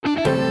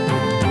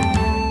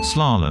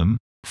Slalom,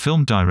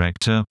 film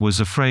director, was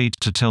afraid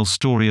to tell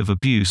story of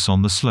abuse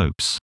on the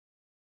slopes.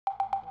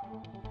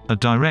 A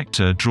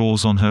director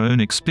draws on her own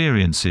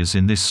experiences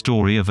in this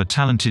story of a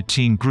talented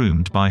teen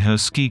groomed by her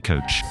ski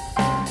coach.